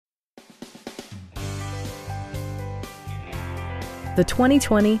the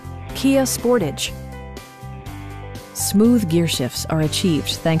 2020 Kia Sportage. Smooth gear shifts are achieved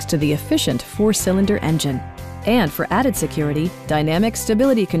thanks to the efficient 4-cylinder engine. And for added security, dynamic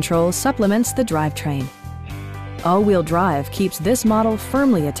stability control supplements the drivetrain. All-wheel drive keeps this model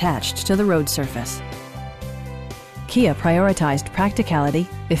firmly attached to the road surface. Kia prioritized practicality,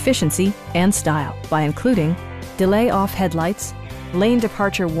 efficiency, and style by including delay-off headlights, lane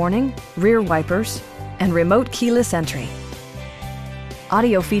departure warning, rear wipers, and remote keyless entry.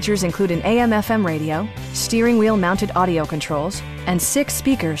 Audio features include an AM/FM radio, steering wheel mounted audio controls, and 6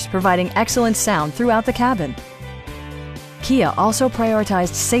 speakers providing excellent sound throughout the cabin. Kia also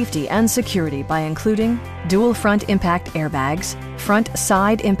prioritized safety and security by including dual front impact airbags, front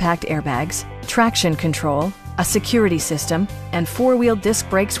side impact airbags, traction control, a security system, and 4-wheel disc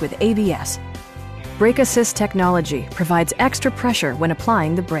brakes with ABS. Brake Assist technology provides extra pressure when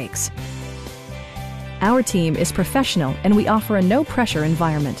applying the brakes. Our team is professional and we offer a no-pressure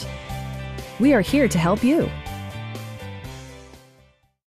environment. We are here to help you.